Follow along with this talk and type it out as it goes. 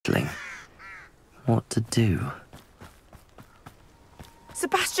what to do.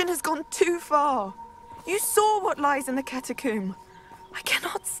 Sebastian has gone too far. You saw what lies in the catacomb. I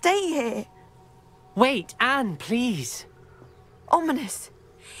cannot stay here. Wait, Anne, please. Ominous.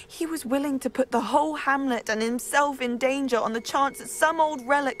 He was willing to put the whole hamlet and himself in danger on the chance that some old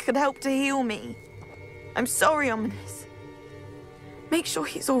relic could help to heal me. I'm sorry, Ominous. Make sure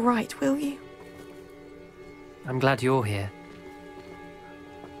he's all right, will you? I'm glad you're here.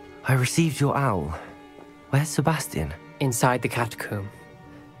 I received your owl. Where's Sebastian? Inside the catacomb.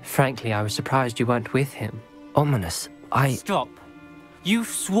 Frankly, I was surprised you weren't with him. Ominous, Stop. You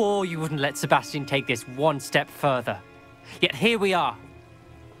swore you wouldn't let Sebastian take this one step further. Yet here we are.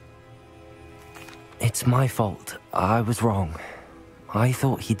 It's my fault. I was wrong. I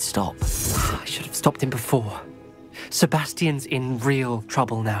thought he'd stop. I should have stopped him before. Sebastian's in real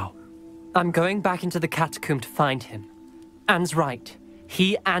trouble now. I'm going back into the catacomb to find him. Anne's right.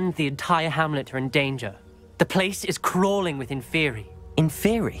 He and the entire hamlet are in danger. The place is crawling with Inferi.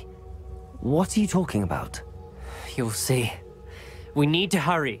 Inferi? What are you talking about? You'll see. We need to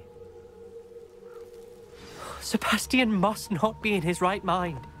hurry. Sebastian must not be in his right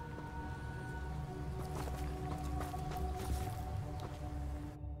mind.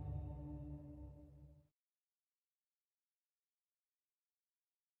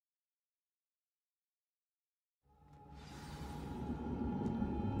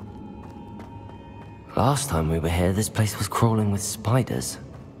 Last time we were here, this place was crawling with spiders.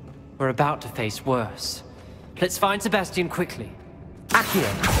 We're about to face worse. Let's find Sebastian quickly. Accio!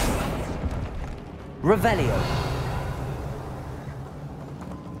 Revelio!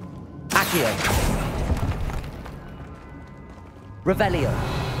 Accio! Revelio!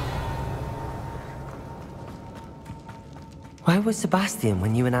 Where was Sebastian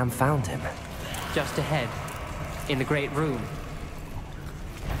when you and Anne found him? Just ahead, in the great room.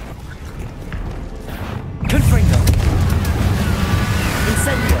 Confringo!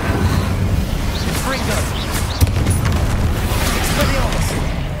 Incendio! Confringo! Expelliarmus!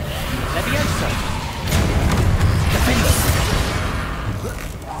 Leviosa! Defendo!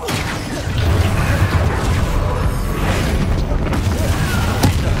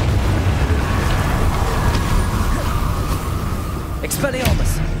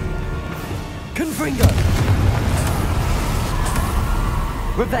 Expelliarmus! Confringo!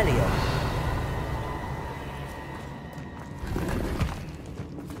 Revelio!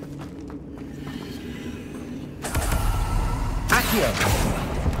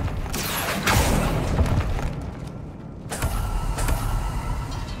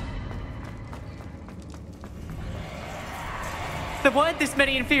 There weren't this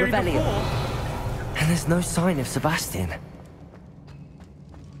many Inferi before. And there's no sign of Sebastian.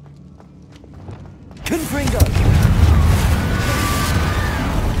 Confringo!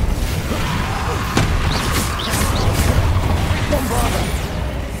 Bombarda!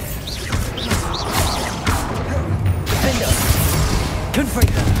 Defender!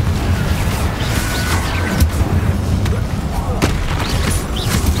 Confringo!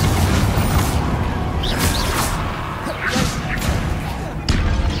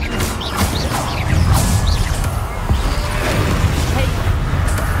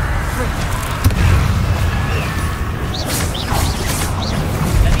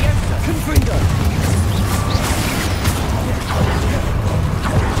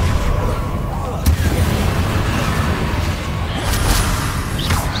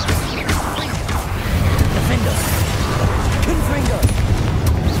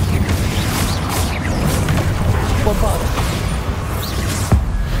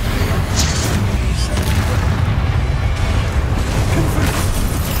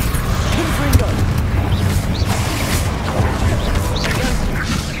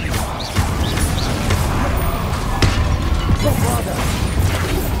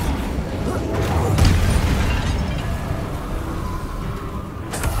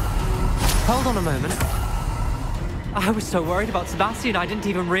 Hold on a moment. I was so worried about Sebastian I didn't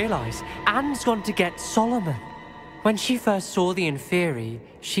even realize. Anne's gone to get Solomon. When she first saw the Inferi,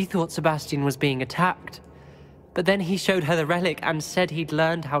 she thought Sebastian was being attacked. But then he showed her the relic and said he'd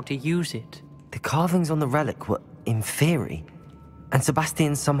learned how to use it. The carvings on the relic were Inferi, and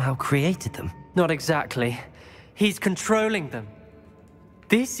Sebastian somehow created them. Not exactly. He's controlling them.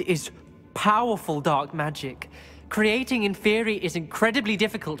 This is powerful dark magic. Creating Inferi is incredibly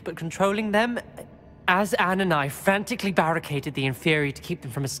difficult, but controlling them... As Anne and I frantically barricaded the Inferi to keep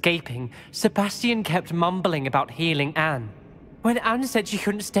them from escaping, Sebastian kept mumbling about healing Anne. When Anne said she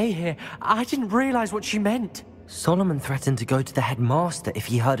couldn't stay here, I didn't realize what she meant. Solomon threatened to go to the headmaster if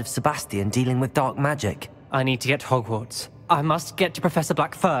he heard of Sebastian dealing with dark magic. I need to get to Hogwarts. I must get to Professor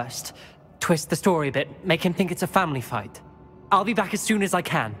Black first. twist the story a bit, make him think it's a family fight. I'll be back as soon as I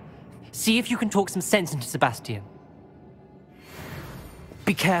can. See if you can talk some sense into Sebastian.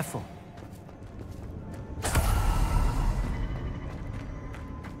 Be careful.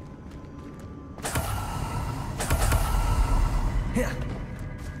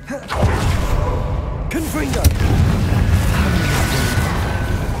 Confringo!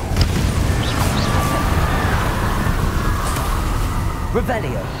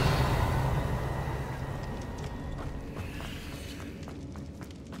 Revelio.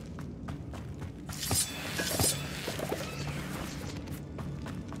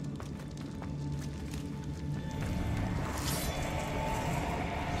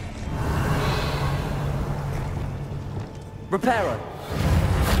 Reparo.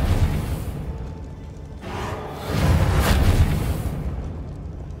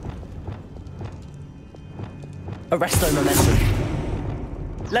 Arresto momentum.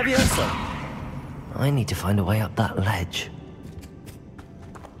 Levioso. I need to find a way up that ledge.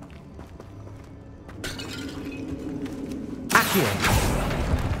 Accio.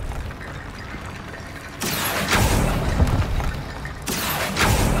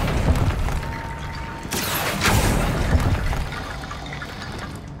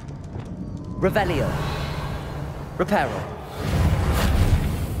 Revelio. Reparo.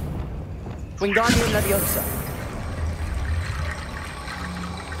 Wingardium Leviosa.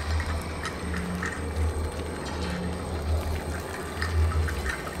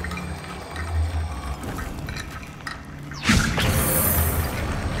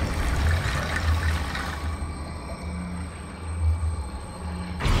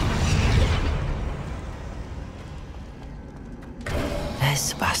 There's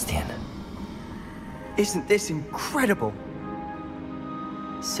Sebastian. Isn't this incredible?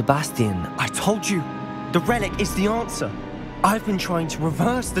 Sebastian, I told you, the relic is the answer. I've been trying to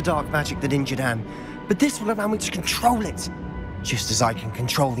reverse the dark magic that injured Anne, but this will allow me to control it. Just as I can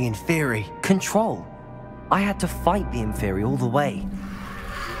control the Inferi. control. I had to fight the Inferi all the way.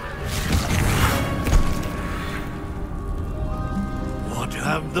 What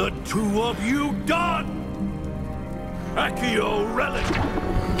have the two of you done? Accio relic!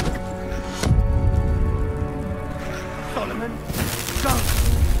 Solomon, go!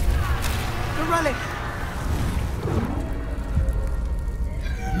 The relic!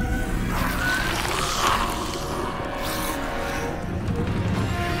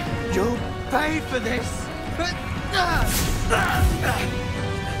 You'll pay for this!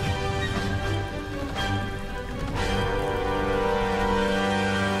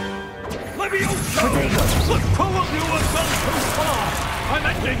 Levioso! The two of you have gone too far! I'm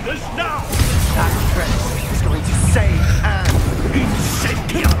ending this now! That threat is going to save Anne!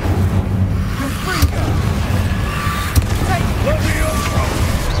 Incendio! Confringo! Levioso!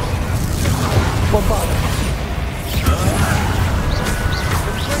 Bombarda.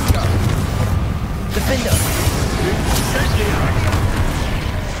 Confringo! Defender. Incendio!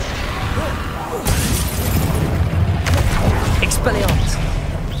 Expelliarmus.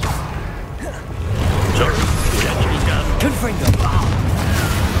 Sorry, the enemy done. Confringo.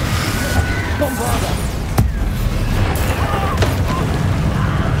 Bombarda.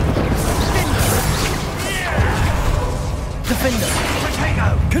 Defender.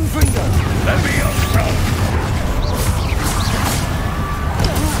 Confringo. Levioso!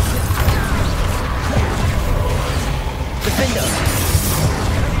 Defender.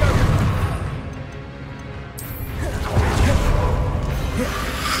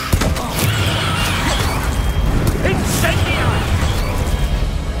 Incendio!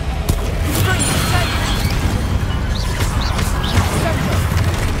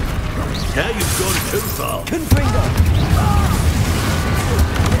 Now you've gone too far. Confringo.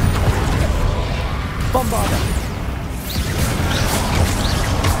 Bombarda.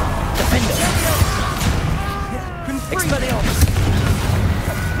 Defender. Expelliarmus.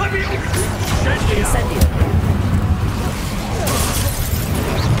 Incendio! Incendio.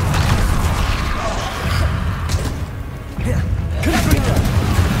 Confringo.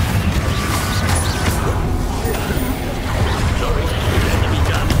 Sorry, the enemy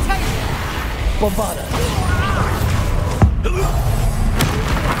done. Bombarda.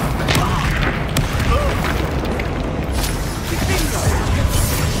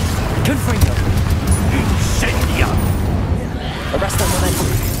 Confringo. Incendio! Arresto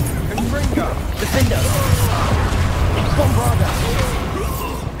momentum. Confringo! Defender. Bombarda.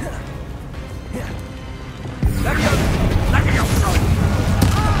 Levioso!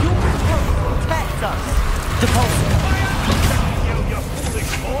 Protect us. Depulso. You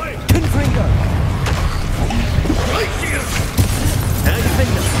foolish boy! Confringo.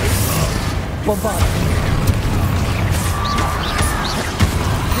 Bombard.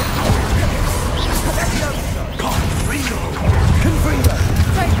 Confringo.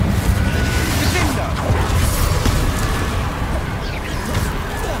 Defender.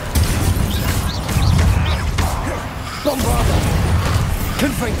 Bombarda.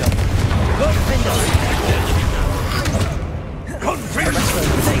 Confringo. Defender. Confringo.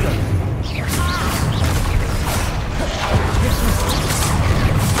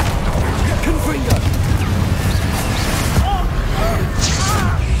 Confringo.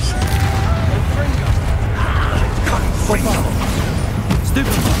 Bombard.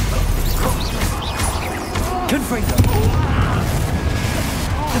 Stupid. Confringo.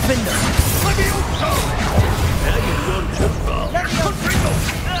 Defender. Now you've gone too far. Confringo!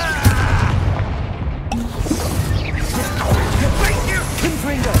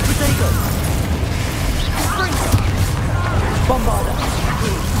 Confringo. Potato. Confringo. Bombarda.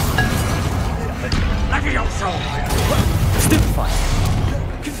 Levioso! Stupefy.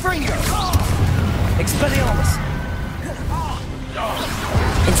 Confringo. Expelliarmus.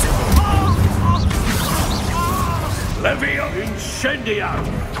 Levio Incendio!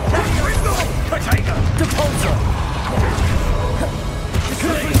 Confringo! Potato! Depulso.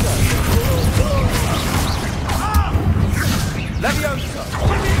 Confringo. Levioso.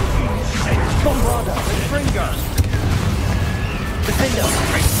 Bombarda. Confringo. Defender.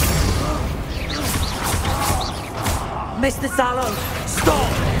 Mr. Sallow.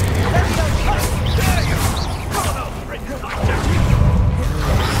 Stop.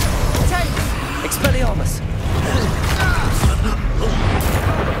 Expelliarmus.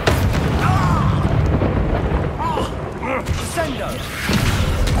 Sendo.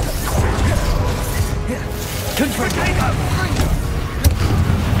 Confringo.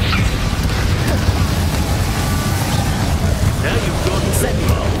 Now you've gone too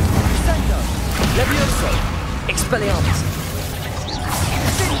far. Sendo. Levioso. Expelliarmus.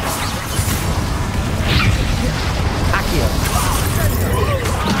 Accio.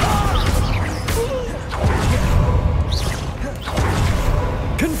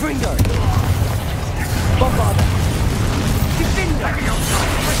 Confringo. Bombarda. Defender.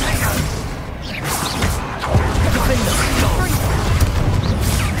 Defender.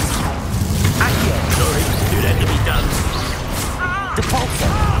 Accio. Sorry, it had to be done. Depulso.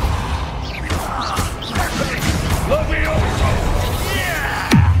 Levioso!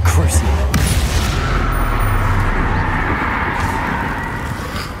 Crucible.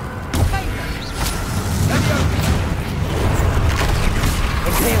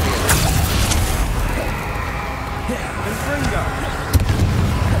 Imperial. Confringo.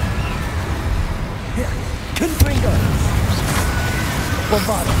 Confringo.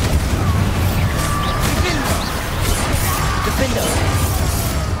 Bombarda. Defender.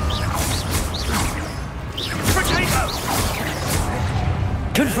 Potato!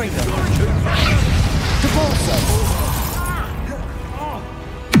 Confringo. Depulso.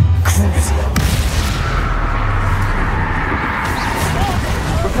 Crucible.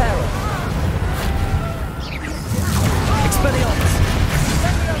 Repairer. Expelliarmus.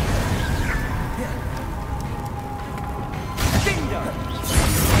 Defender.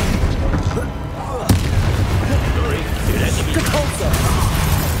 Sorry, it had to be done. Depulso.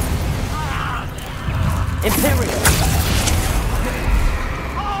 Imperial.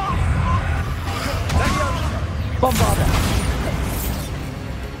 Bombarda.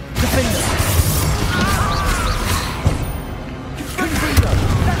 Defender. Confringo.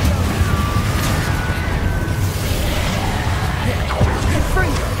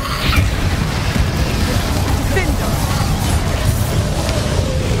 Confringo. Defender.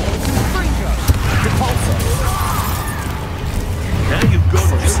 Confringo. Depulso. Now you've gone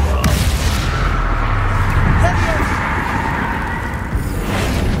too far.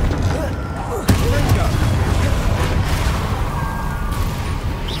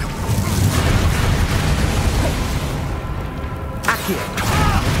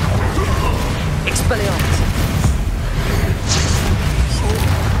 Expelliarmus.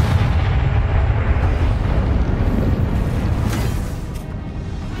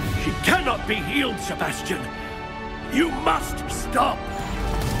 She cannot be healed, Sebastian. You must stop.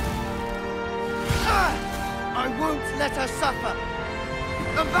 I won't let her suffer!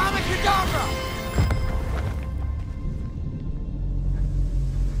 Avada Kedavra!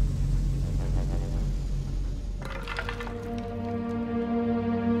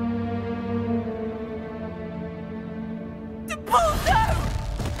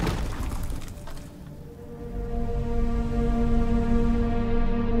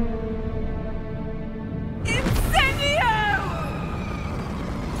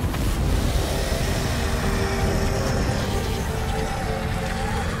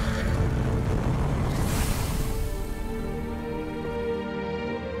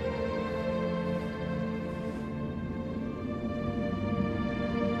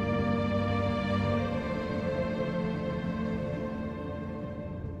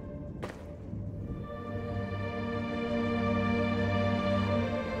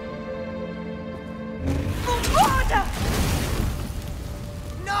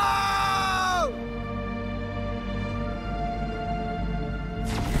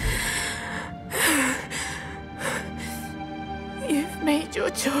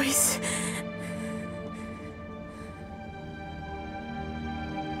 choice.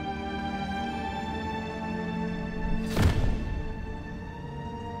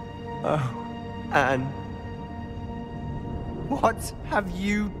 Oh, Anne. What have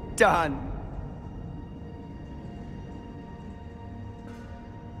you done?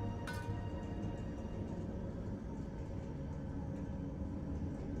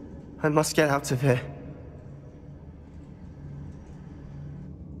 I must get out of here.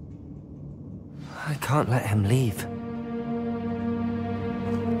 I can't let him leave.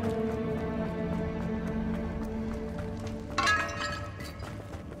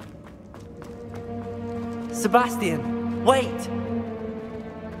 Sebastian, wait!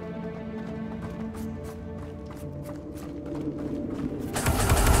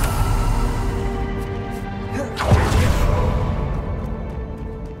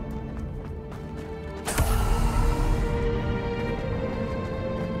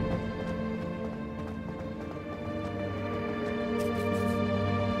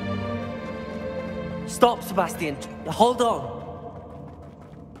 Stop, Sebastian. Hold on.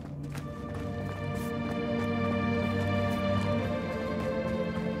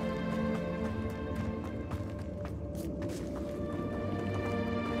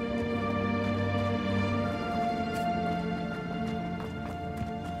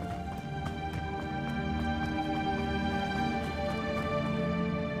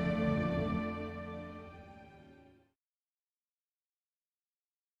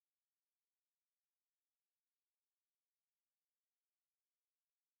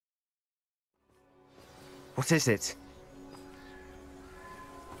 What is it?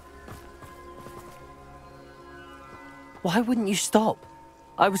 Why wouldn't you stop?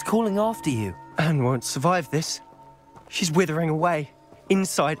 I was calling after you. Anne won't survive this. She's withering away,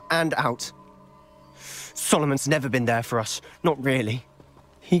 inside and out. Solomon's never been there for us, not really.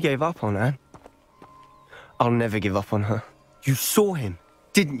 He gave up on Anne. I'll never give up on her. You saw him,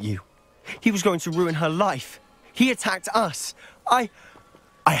 didn't you? He was going to ruin her life. He attacked us. I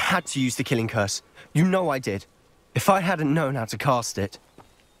had to use the killing curse. You know I did. If I hadn't known how to cast it...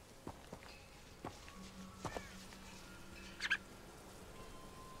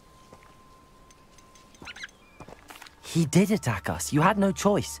 He did attack us. You had no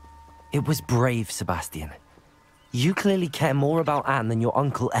choice. It was brave, Sebastian. You clearly care more about Anne than your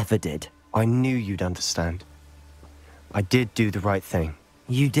uncle ever did. I knew you'd understand. I did do the right thing.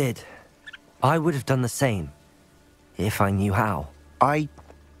 You did. I would have done the same, if I knew how. I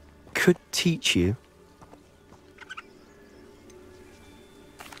could teach you.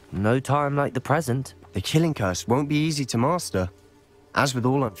 No time like the present. The killing curse won't be easy to master. As with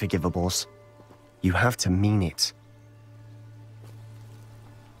all unforgivables, you have to mean it.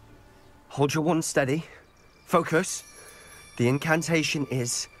 Hold your wand steady. Focus. The incantation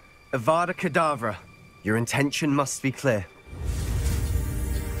is Avada Kedavra. Your intention must be clear.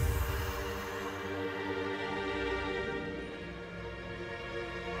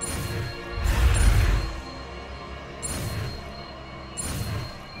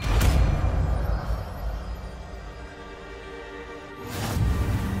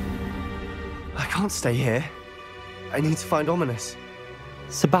 I can't stay here. I need to find Ominous.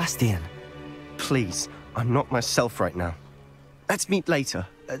 Sebastian. Please, I'm not myself right now. Let's meet later,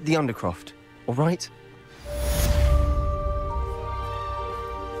 at the Undercroft, all right?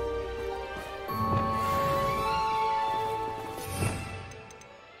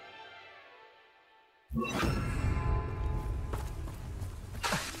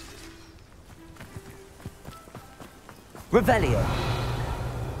 Revelio.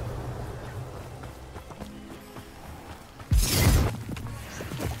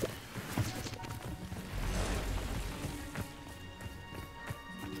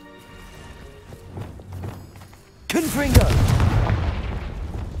 Confringo.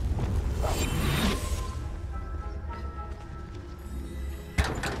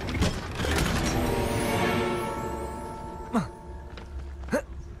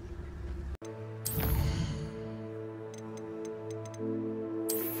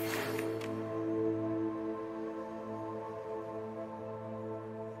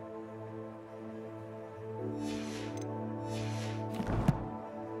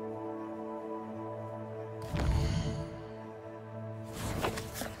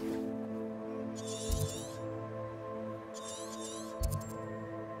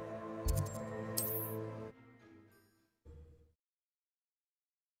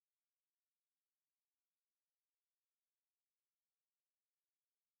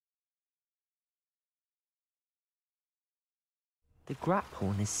 The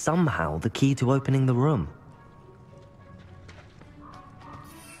grapphorn is somehow the key to opening the room.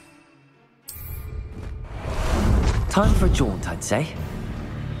 Time for a jaunt, I'd say.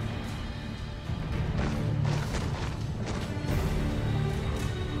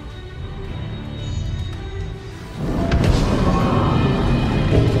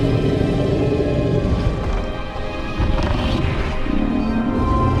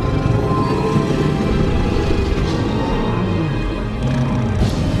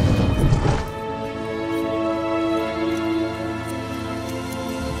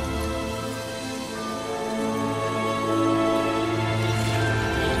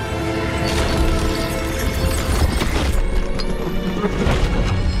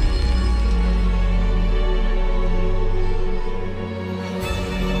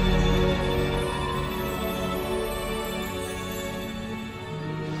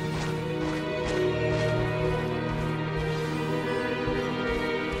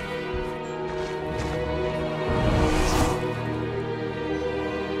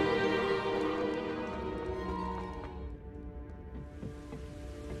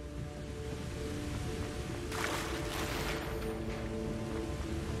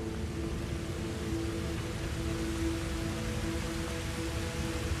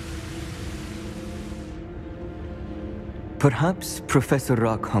 Perhaps Professor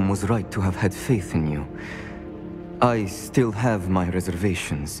Rackham was right to have had faith in you. I still have my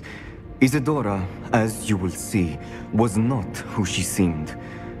reservations. Isadora, as you will see, was not who she seemed.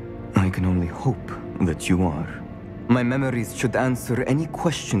 I can only hope that you are. My memories should answer any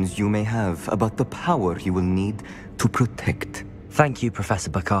questions you may have about the power you will need to protect. Thank you, Professor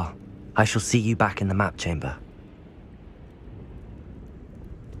Bakar. I shall see you back in the map chamber.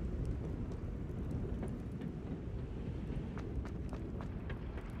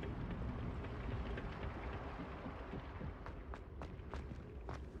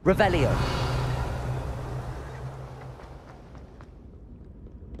 Revelio.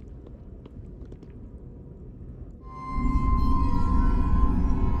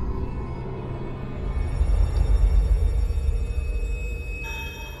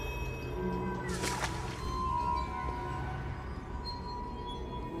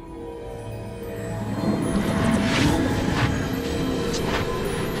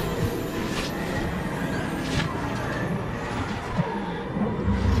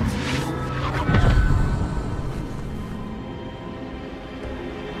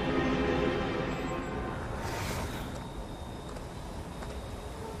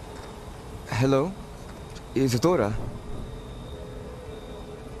 Hello? Isadora?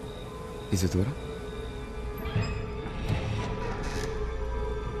 Isadora?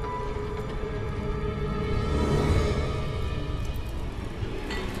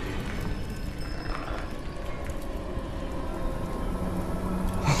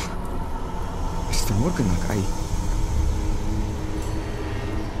 Mr. Morganach,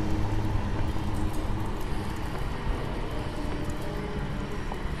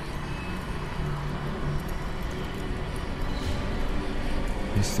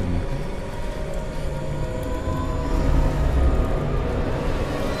 Mr. Morgan?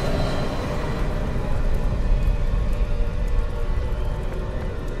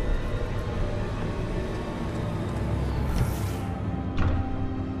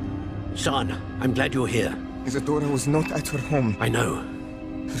 Son, I'm glad you're here. Isadora was not at her home. I know.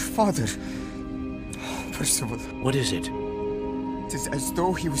 Her father... Percival. What is it? It is as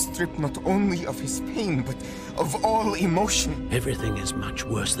though he was stripped not only of his pain, but of all emotion. Everything is much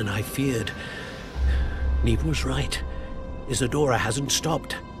worse than I feared. Neve was right. Isadora hasn't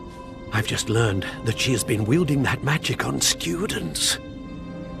stopped. I've just learned that she has been wielding that magic on students.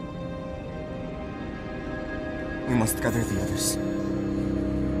 We must gather the others.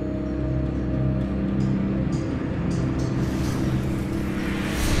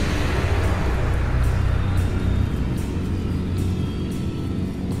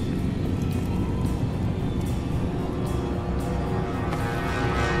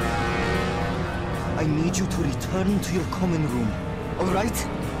 I need you to return to your common room, all right?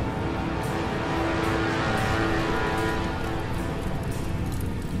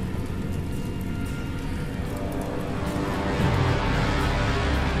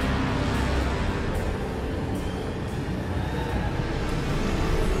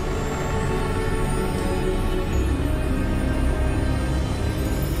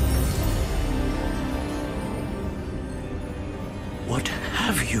 What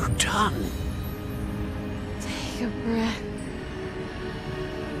have you done? Take a breath.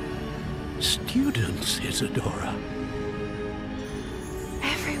 Students, Isadora.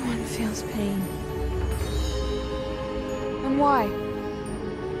 Everyone feels pain. And why?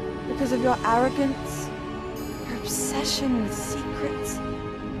 Because of your arrogance? Your obsession with secrets?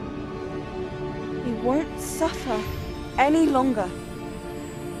 We won't suffer any longer.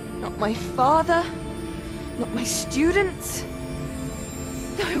 Not my father, not my students,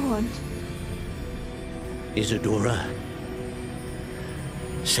 no one. Isadora,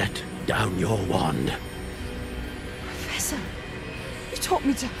 set down your wand. Professor, you taught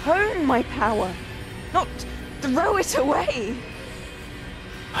me to hone my power, not throw it away.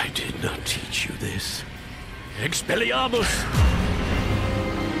 I did not teach you this. Expelliarmus!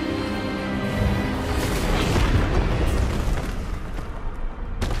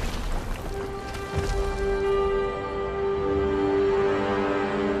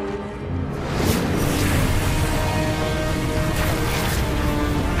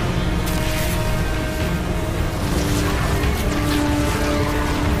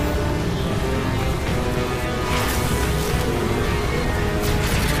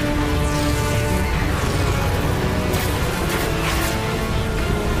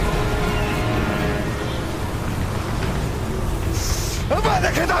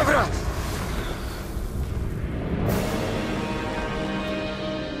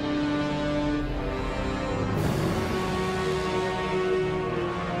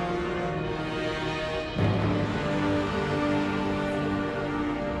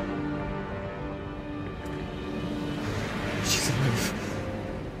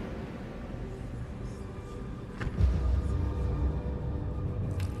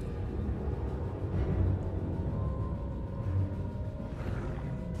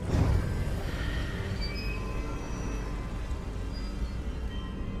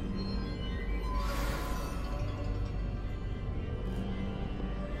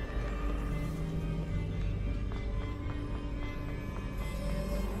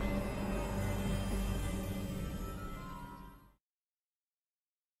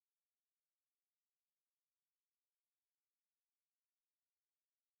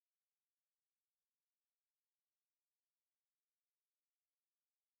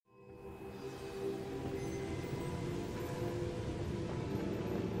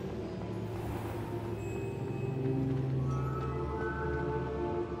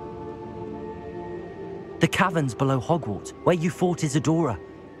 The caverns below Hogwarts, where you fought Isadora.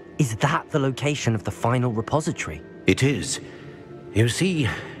 Is that the location of the final repository? It is. You see,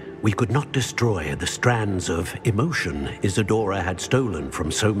 we could not destroy the strands of emotion Isadora had stolen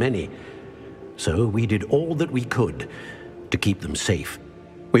from so many. So we did all that we could to keep them safe.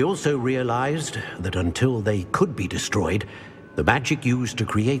 We also realized that until they could be destroyed, the magic used to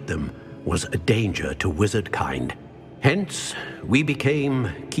create them was a danger to wizard kind. Hence, we became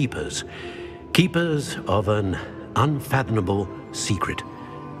keepers. Keepers of an unfathomable secret.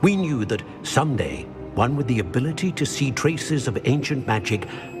 We knew that someday, one with the ability to see traces of ancient magic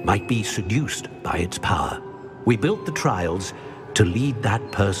might be seduced by its power. We built the trials to lead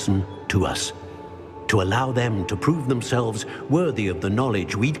that person to us, to allow them to prove themselves worthy of the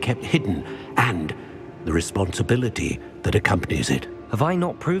knowledge we'd kept hidden and the responsibility that accompanies it. Have I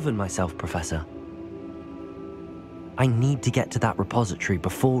not proven myself, Professor? I need to get to that repository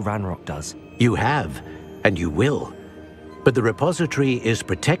before Ranrock does. You have, and you will. But the repository is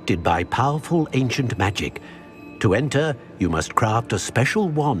protected by powerful ancient magic. To enter, you must craft a special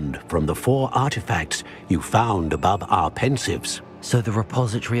wand from the 4 artifacts you found above our pensives. So the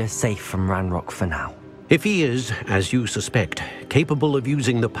repository is safe from Ranrock for now. If he is, as you suspect, capable of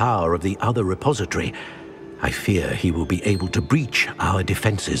using the power of the other repository, I fear he will be able to breach our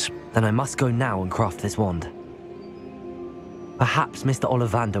defenses. Then I must go now and craft this wand. Perhaps Mr.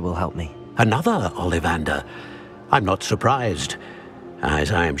 Ollivander will help me. Another Ollivander? I'm not surprised.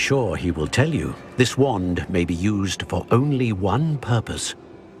 As I am sure he will tell you, this wand may be used for only one purpose.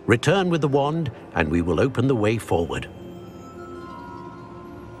 Return with the wand, and we will open the way forward.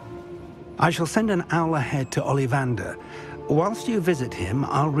 I shall send an owl ahead to Ollivander. Whilst you visit him,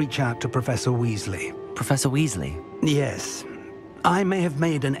 I'll reach out to Professor Weasley. Professor Weasley? Yes. I may have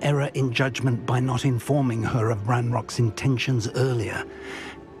made an error in judgment by not informing her of Ranrock's intentions earlier.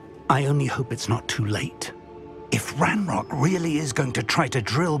 I only hope it's not too late. If Ranrock really is going to try to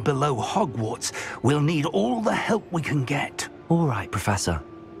drill below Hogwarts, we'll need all the help we can get. All right, Professor.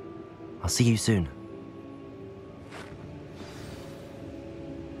 I'll see you soon.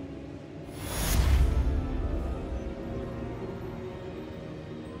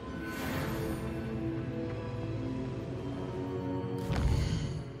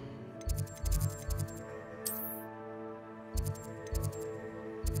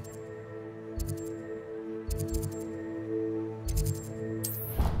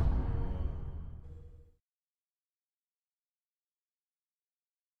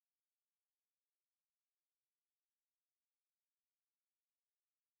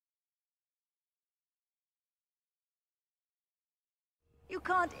 You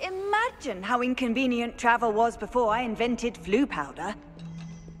can't imagine how inconvenient travel was before I invented flu powder.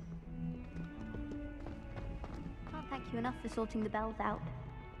 Can't thank you enough for sorting the bells out.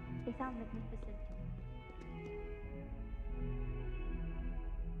 They sound magnificent.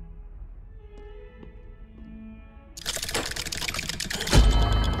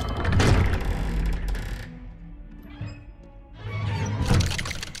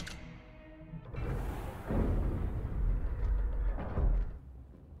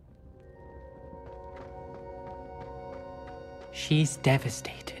 She's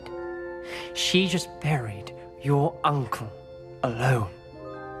devastated. She just buried your uncle alone.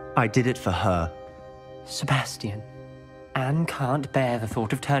 I did it for her. Sebastian, Anne can't bear the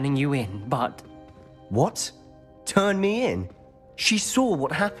thought of turning you in, but... What? Turn me in? She saw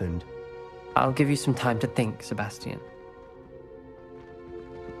what happened. I'll give you some time to think, Sebastian.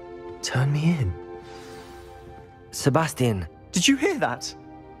 Turn me in? Sebastian. Did you hear that?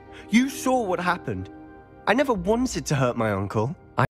 You saw what happened. I never wanted to hurt my uncle.